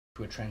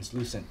to a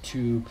translucent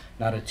tube,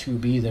 not a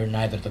tube either,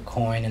 neither the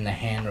coin in the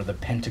hand nor the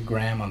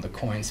pentagram on the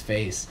coin's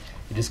face.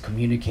 It is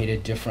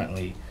communicated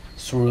differently,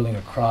 swirling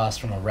across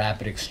from a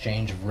rapid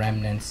exchange of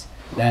remnants.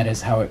 That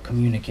is how it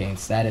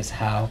communicates. That is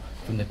how,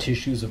 from the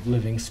tissues of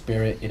living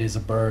spirit, it is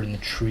a bird in the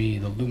tree,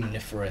 the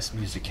luminiferous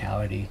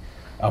musicality.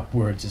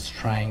 Upwards its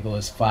triangle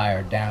is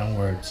fire,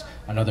 downwards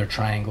another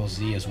triangle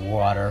Z is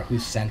water,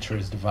 whose center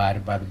is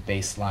divided by the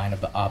baseline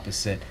of the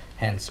opposite,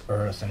 hence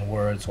earth and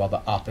words, while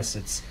the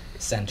opposite's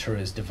center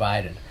is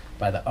divided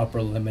by the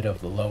upper limit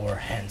of the lower,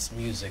 hence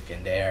music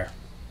and air.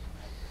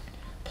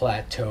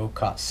 Plateau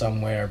caught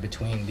somewhere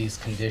between these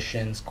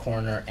conditions,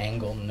 corner,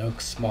 angle,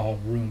 nook, small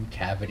room,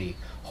 cavity,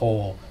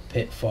 hole,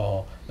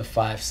 pitfall, the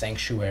 5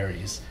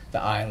 sanctuaries,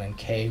 the island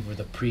cave where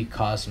the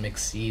pre-cosmic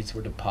seeds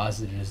were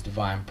deposited as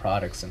divine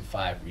products in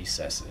 5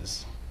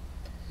 recesses.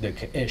 The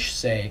Kaish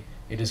say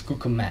it is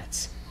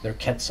Gukumats, their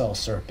Quetzal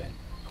serpent,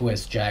 who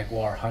as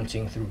jaguar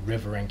hunting through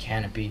river and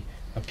canopy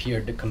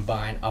appeared to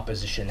combine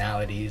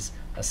oppositionalities,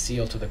 a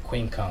seal to the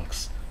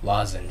quincunx,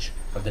 lozenge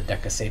of the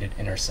decussated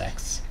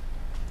intersects,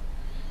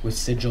 with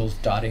sigils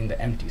dotting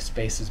the empty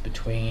spaces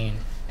between,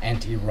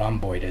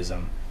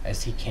 anti-rhomboidism,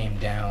 as he came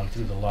down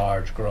through the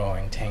large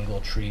growing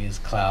tangled trees,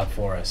 cloud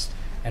forest,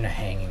 and a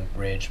hanging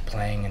bridge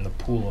playing in the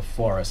pool of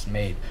forest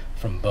made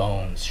from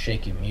bones,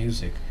 shaky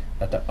music,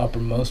 that the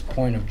uppermost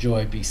point of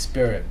joy be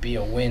spirit, be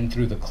a wind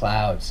through the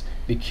clouds,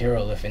 be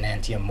chiral if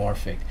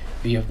enantiomorphic,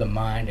 be of the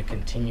mind a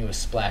continuous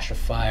splash of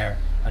fire,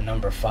 a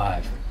number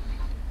 5.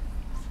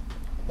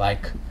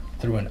 Like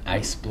through an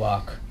ice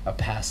block, a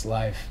past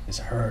life is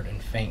heard in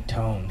faint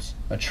tones,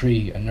 a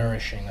tree, a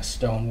nourishing, a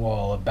stone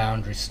wall, a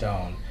boundary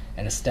stone,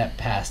 and a step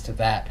past to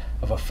that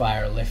of a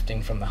fire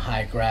lifting from the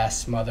high grass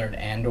smothered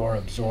and or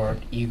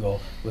absorbed eagle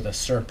with a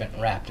serpent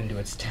wrapped into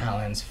its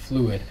talons,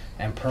 fluid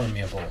and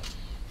permeable.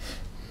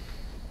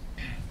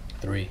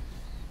 3.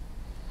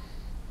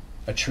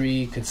 A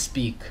tree could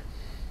speak,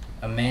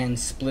 a man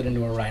split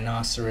into a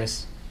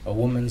rhinoceros, a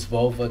woman's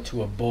vulva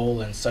to a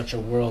bull. In such a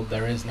world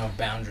there is no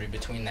boundary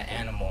between the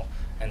animal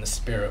and the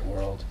spirit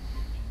world.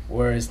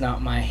 Where is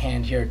not my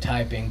hand here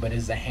typing, but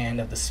is the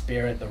hand of the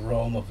spirit, the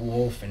realm of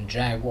wolf and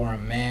jaguar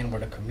and man, where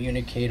to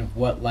communicate of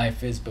what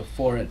life is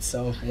before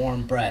itself,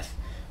 warm breath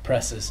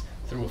presses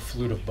through a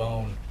flute of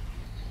bone,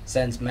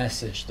 sends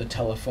message, the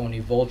telephony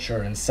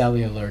vulture and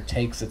cellular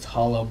takes its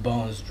hollow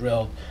bones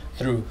drilled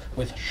through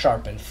with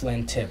sharpened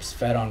flint tips,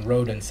 fed on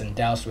rodents and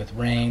doused with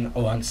rain,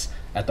 once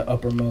at the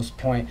uppermost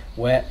point,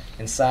 wet,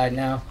 inside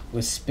now,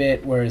 with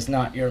spit, where is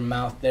not your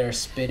mouth there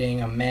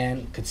spitting, a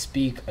man could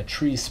speak, a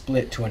tree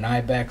split to an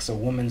ibex, a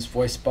woman's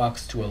voice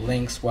box to a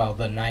lynx, while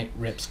the night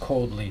rips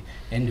coldly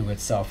into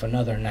itself,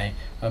 another night,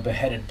 a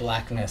beheaded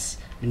blackness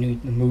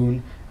beneath the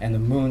moon, and the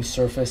moon's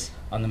surface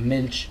on the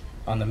image,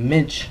 on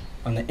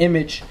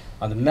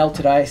the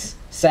melted ice,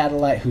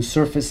 satellite whose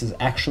surface is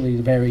actually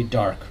very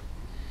dark.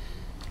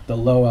 The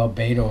low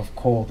albedo of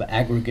coal, the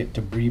aggregate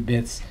debris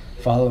bits,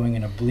 following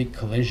an oblique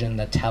collision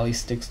that tally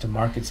sticks to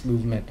Market's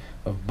movement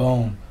of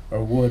bone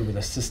or wood with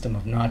a system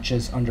of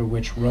notches under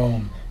which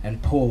roam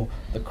and pull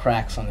the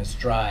cracks on its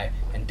dry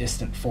and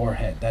distant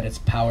forehead, that its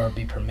power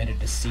be permitted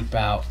to seep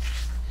out.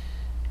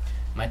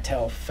 My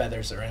tail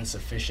feathers are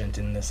insufficient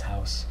in this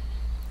house.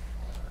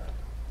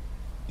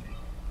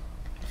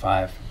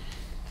 5.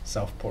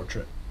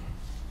 Self-portrait.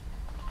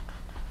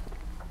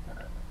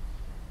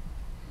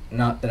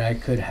 Not that I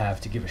could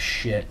have to give a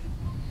shit,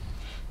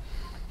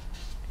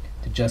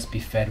 to just be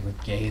fed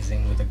with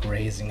gazing, with a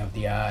grazing of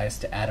the eyes,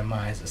 to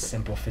atomize a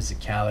simple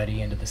physicality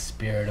into the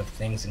spirit of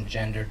things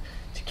engendered,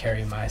 to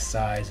carry my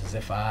size as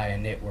if I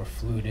and it were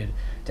fluted,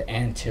 to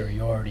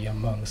anteriority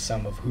among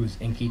some of whose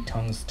inky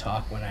tongues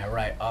talk when I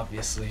write,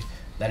 obviously,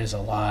 that is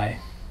a lie,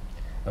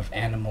 of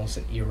animals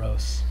and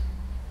eros,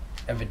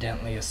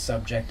 evidently a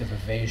subject of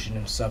evasion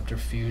and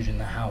subterfuge in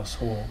the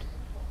household,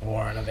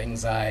 born of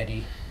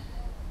anxiety,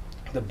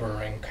 the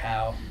burring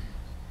cow,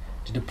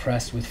 to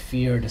depress with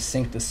fear, to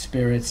sink the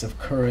spirits of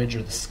courage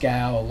or the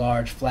scow, a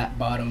large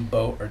flat-bottomed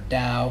boat or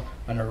dhow,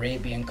 an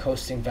Arabian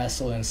coasting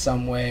vessel in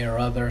some way or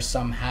other,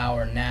 somehow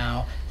or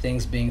now,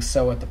 things being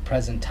so at the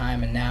present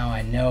time, and now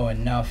I know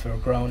enough or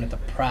grown at the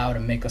prow to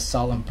make a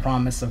solemn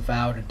promise, a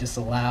vow to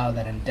disallow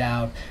that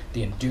endowed,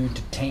 the endued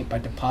to taint by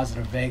deposit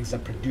of eggs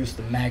that produce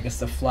the maggots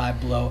that fly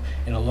below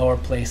in a lower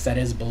place that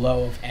is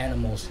below of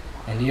animals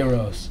and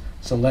eros.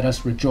 So let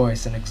us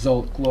rejoice and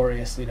exult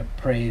gloriously to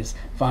praise,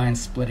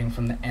 vines splitting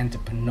from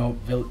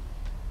the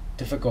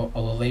difficult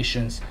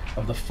ululations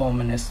of the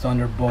fulminous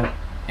thunderbolt,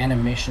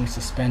 animation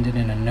suspended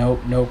in a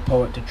note, no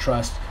poet to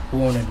trust who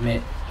won't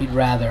admit he'd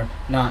rather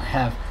not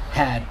have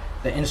had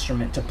the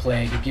instrument to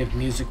play, to give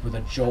music with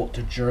a jolt,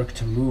 to jerk,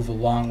 to move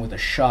along with a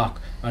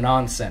shock, an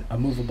onset, a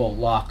movable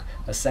lock,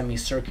 a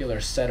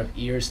semicircular set of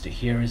ears to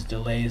hear his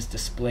delays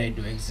displayed,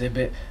 to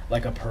exhibit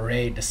like a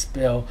parade, to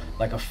spill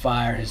like a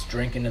fire his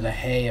drink into the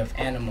hay of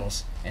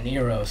animals and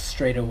eros,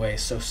 straightaway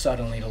so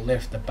suddenly to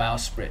lift the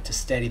bowsprit, to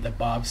steady the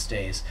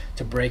bobstays,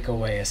 to break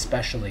away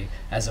especially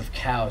as of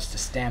cows, to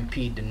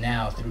stampede to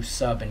now through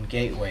sub and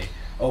gateway,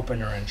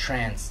 opener and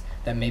trance,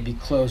 that may be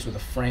closed with a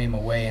frame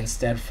away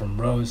instead from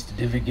rows to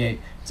divagate,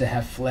 to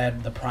have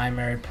fled the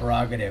primary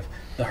prerogative,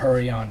 the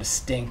hurry on to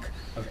stink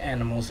of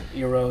animals and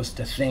eros,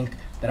 to think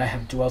that I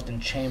have dwelt in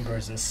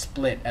chambers and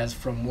split as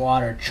from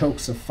water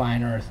chokes of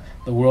fine earth,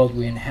 the world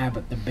we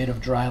inhabit, the bit of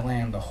dry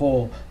land, the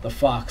hole, the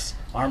fox,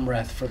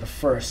 armreth for the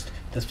first,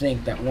 to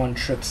think that one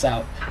trips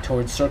out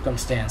towards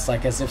circumstance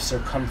like as if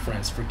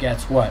circumference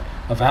forgets what,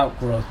 of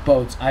outgrowth,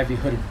 boats,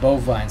 ivy-hooded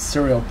bovines,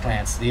 cereal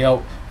plants, the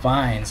oak,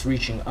 vines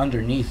reaching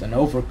underneath an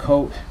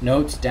overcoat,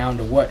 notes down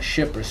to what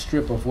ship or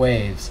strip of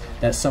waves,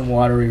 that some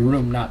watery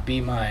room not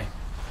be my